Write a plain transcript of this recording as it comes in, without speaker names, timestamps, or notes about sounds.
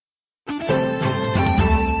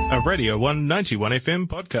Radio 191 FM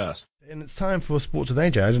podcast. And it's time for Sport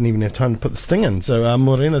Today, Joe. I didn't even have time to put the sting in. So,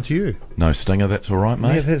 Morena, to you. No stinger, that's all right,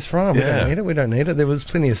 mate. Yeah, that's fine. Yeah. We don't need it. There was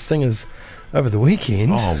plenty of stingers over the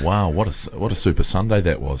weekend. Oh, wow. What a Super Sunday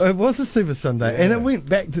that was. It was a Super Sunday, and it went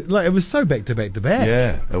back to, it was so back to back to back.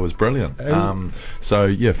 Yeah, it was brilliant.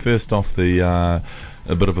 First off, a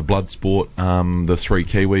bit of a blood sport, the three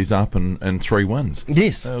Kiwis up and 3 wins.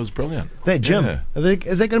 Yes. It was brilliant. That gym. Yeah.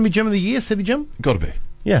 Is that going to be Gym of the Year, City Gym? Got to be.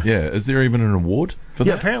 Yeah. Yeah. Is there even an award for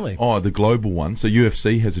that? Yeah, apparently. Oh, the global one. So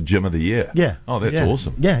UFC has a Gym of the Year. Yeah. Oh, that's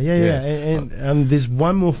awesome. Yeah. And there's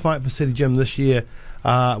one more fight for City Gym this year,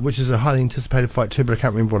 which is a highly anticipated fight too, but I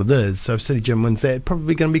can't remember what it is. So if City Gym wins that,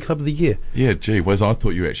 probably going to be Club of the Year. Yeah, gee whiz, I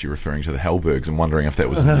thought you were actually referring to the Hellbergs and wondering if that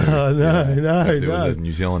was No, if there was a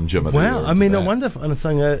New Zealand Gym of the Year. Wow, I mean, I wonder if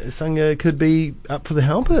Anasanga could be up for the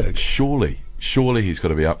Hellbergs. Surely he's got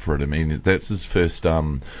to be up for it. I mean, that's his first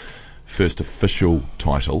official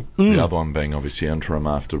title. The other one being obviously interim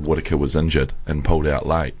after Whittaker was injured and pulled out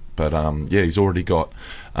late. But he's already got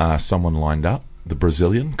someone lined up, the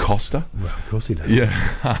Brazilian Costa. Well, of course he does.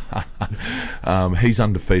 Yeah, he's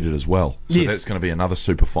undefeated as well. So that's going to be another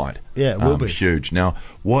super fight. Yeah, it will be huge. Now,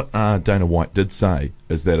 what Dana White did say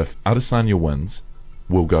is that if Adesanya wins,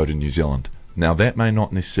 we'll go to New Zealand. Now that may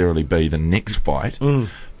not necessarily be the next fight,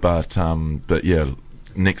 but yeah.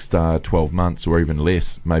 Next 12 months or even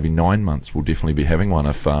less, maybe 9 months, we'll definitely be having one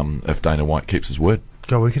if Dana White keeps his word.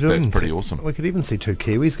 God, that's pretty awesome. We could even see 2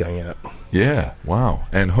 Kiwis going out. Yeah, wow.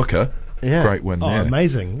 And Hooker, great win there.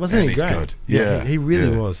 Amazing. Wasn't he great? He's good. Yeah, he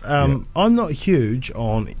really was. I'm not huge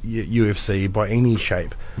on UFC by any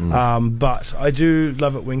shape, but I do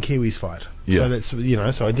love it when Kiwis fight. Yeah. So that's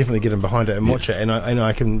so I definitely get in behind it and watch it, and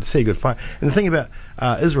I can see a good fight. And the thing about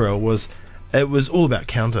Israel was, it was all about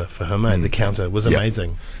counter for him, mate. The counter was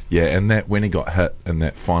amazing. Yeah, and that when he got hit in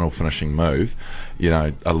that final finishing move,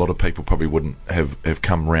 a lot of people probably wouldn't have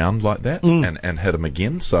come round like that and hit him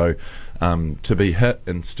again. So to be hit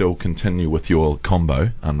and still continue with your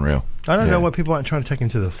combo, unreal. I don't know why people aren't trying to take him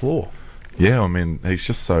to the floor. Yeah, I mean, he's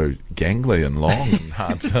just so gangly and long and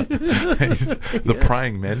hard to... He's the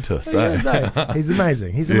praying mantis, He's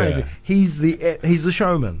amazing. He's amazing. He's the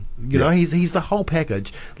showman. He's the whole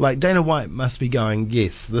package. Like, Dana White must be going,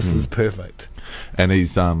 yes, this is perfect. And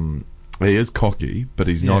he's... he is cocky, but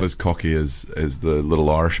he's not as cocky as the little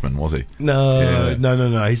Irishman, was he? No. He's not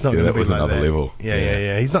going to be like that. That was another level.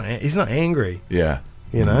 Yeah. He's not angry. Yeah.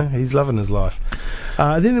 He's loving his life.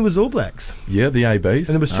 Then there was All Blacks. Yeah, the ABs.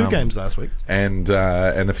 And there was 2 games last week. And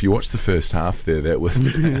if you watch the first half there, that was...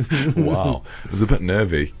 wow. It was a bit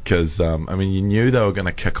nervy because, you knew they were going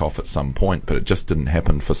to kick off at some point, but it just didn't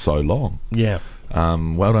happen for so long. Yeah.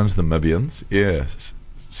 Well done to the Namibians. Yeah,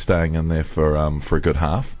 staying in there for a good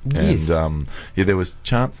half. Yes. And, there was a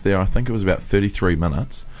chance there, I think it was about 33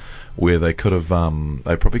 minutes, where they could have,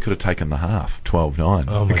 they probably could have taken the half,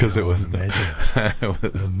 12-9, because it was,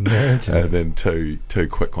 imagine. And then two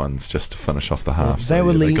quick ones just to finish off the half.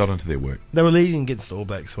 They got into their work. They were leading against the All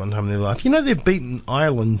Blacks one time in their life. They've beaten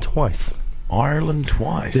Ireland twice.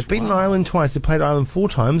 They've beaten Ireland twice. They played Ireland 4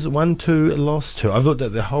 times, won 2, lost 2. I've looked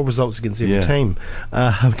at the whole results against every team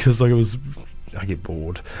because I get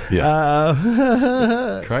bored.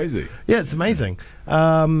 Yeah, it's crazy. Yeah, it's amazing.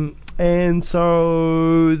 And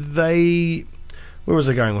so where was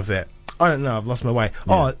I going with that? I don't know. I've lost my way.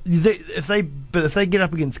 Yeah. If they get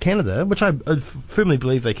up against Canada, which I firmly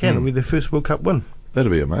believe they can, it'll be their first World Cup win.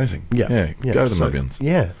 That'd be amazing. Yeah. Go to the Namibians.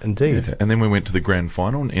 Yeah, indeed. Yeah. And then we went to the grand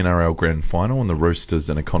final, an NRL grand final, and the Roosters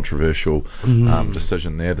in a controversial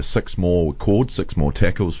decision there. The 6 more were called, 6 more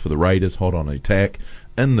tackles for the Raiders, hot on attack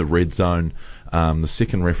in the red zone. The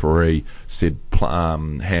second referee said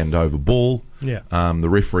hand over ball. Yeah. The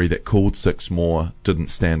referee that called 6 more didn't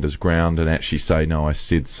stand his ground and actually say, no, I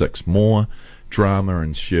said 6 more. Drama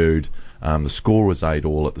ensued. The score was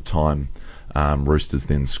 8-8 at the time. Roosters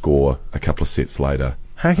then score a couple of sets later.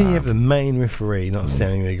 How can you have the main referee not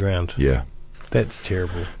standing their ground? Yeah. That's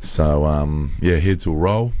terrible. So, heads will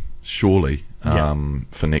roll. Surely,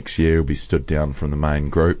 for next year, he'll be stood down from the main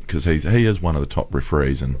group because he is one of the top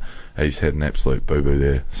referees and he's had an absolute boo-boo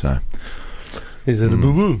there. So, is it a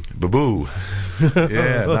boo-boo? Boo-boo.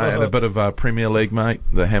 And a bit of Premier League, mate.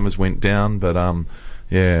 The hammers went down, but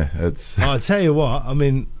it's... I'll tell you what, I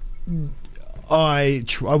mean... I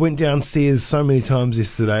went downstairs so many times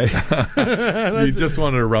yesterday. You just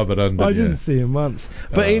wanted to rub it under. I didn't see him once.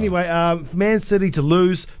 But anyway, Man City to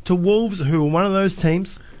lose to Wolves, who were one of those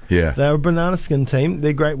teams. Yeah. They're a banana skin team.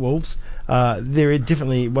 They're great Wolves. they're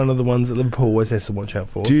definitely one of the ones that Liverpool always has to watch out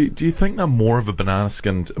for. Do you think they're more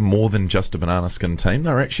than just a banana skin team?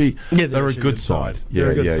 They're actually they're a good side.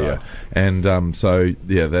 Yeah. And that's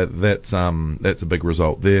a big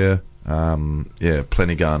result there.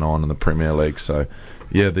 Plenty going on in the Premier League. So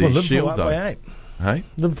Liverpool Shield up though. by 8. Hey,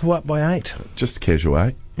 Liverpool up by 8. just a casual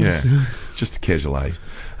 8. Yeah, just a casual 8.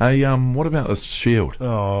 Hey, what about the Shield?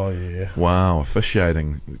 Oh yeah. Wow,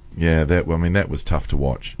 officiating. Yeah, that was tough to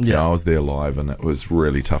watch. Yeah, I was there live, and it was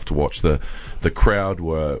really tough to watch. The crowd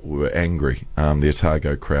were angry. The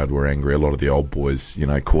Otago crowd were angry. A lot of the old boys,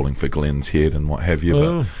 calling for Glenn's head and what have you.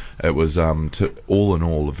 But it was all in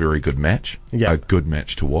all a very good match. Yeah, a good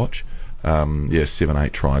match to watch.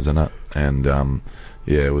 7-8 tries in it, and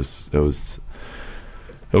it was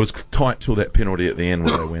tight till that penalty at the end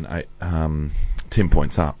where they went 10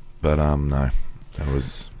 points up. But no, it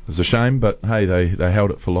was a shame. But hey, they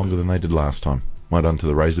held it for longer than they did last time. Well done to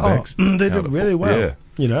the Razorbacks. They did really well.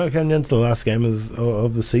 Yeah. Coming down to the last game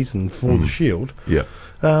of the season for the Shield. Yeah.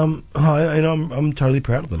 I'm totally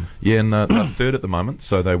proud of them. Yeah, and they're third at the moment,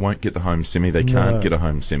 so they won't get the home semi. They can't get a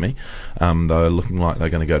home semi. They're looking like they're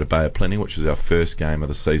going to go to Bay of Plenty, which is our first game of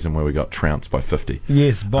the season where we got trounced by 50.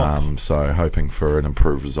 Yes, Bop. So hoping for an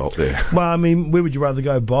improved result there. Well, I mean, where would you rather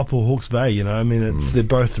go, Bop or Hawke's Bay? They're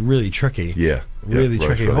both really tricky. Yeah, really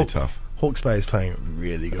tricky. Really tough. Hawke's Bay is playing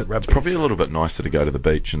really good rugby. It's probably a little bit nicer to go to the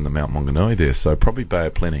beach in the Mount Maunganui there, so probably Bay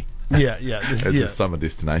of Plenty. Yeah. As a summer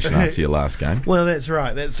destination after your last game. Well, that's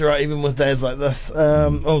right. Even with days like this.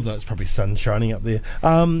 Although it's probably sun shining up there.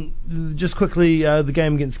 Just quickly, the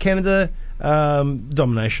game against Canada,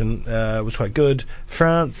 domination was quite good.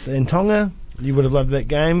 France and Tonga, you would have loved that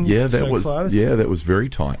game. Yeah, that was close. Yeah, that was very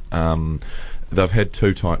tight. They've had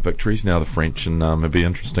 2 tight victories now, the French, and it'd be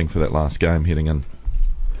interesting for that last game heading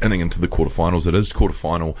into the quarterfinals. It is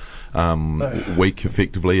quarterfinal week,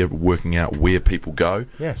 effectively, of working out where people go.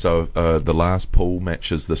 Yeah. So the last pool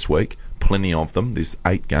matches this week, plenty of them. There's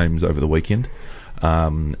 8 games over the weekend,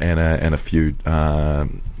 and a few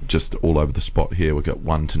just all over the spot here. We've got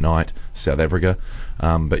one tonight, South Africa.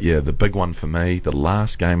 But yeah, the big one for me, the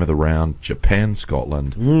last game of the round,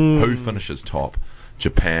 Japan-Scotland. Who finishes top?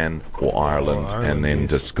 Japan or Ireland, and then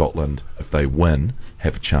does Scotland, if they win,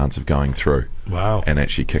 have a chance of going through. Wow. And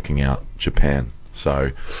actually kicking out Japan. So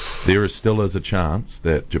there still is a chance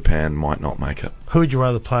that Japan might not make it. Who would you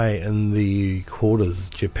rather play in the quarters,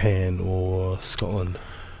 Japan or Scotland?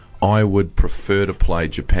 I would prefer to play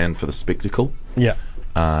Japan for the spectacle. Yeah.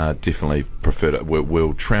 Definitely prefer to.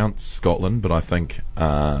 We'll trounce Scotland, but I think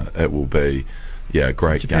it will be a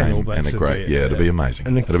great Japan game and a great it'll be amazing.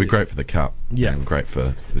 And it'll be great for the cup. Yeah, and great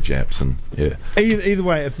for the Japs, and yeah. Either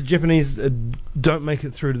way, if the Japanese don't make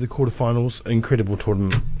it through to the quarterfinals, incredible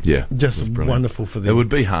tournament. Yeah, just wonderful for them. It would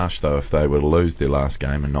be harsh though if they were to lose their last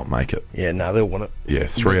game and not make it. Yeah, no, they'll want it. Yeah,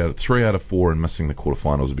 3 out of 4 and missing the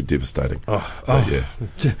quarterfinals would be devastating. Yeah.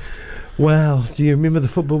 Wow, do you remember the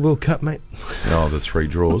Football World Cup, mate? Oh, the 3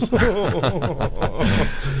 draws. Good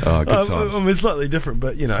times. I mean, it's slightly different,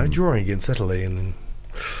 but, drawing against Italy, and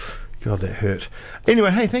God, that hurt.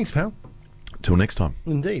 Anyway, hey, thanks, pal. Till next time.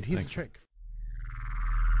 Indeed, here's the trick.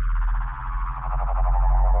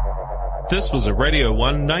 This was a Radio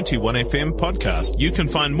 1 91 FM podcast. You can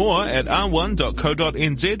find more at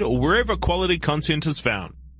r1.co.nz or wherever quality content is found.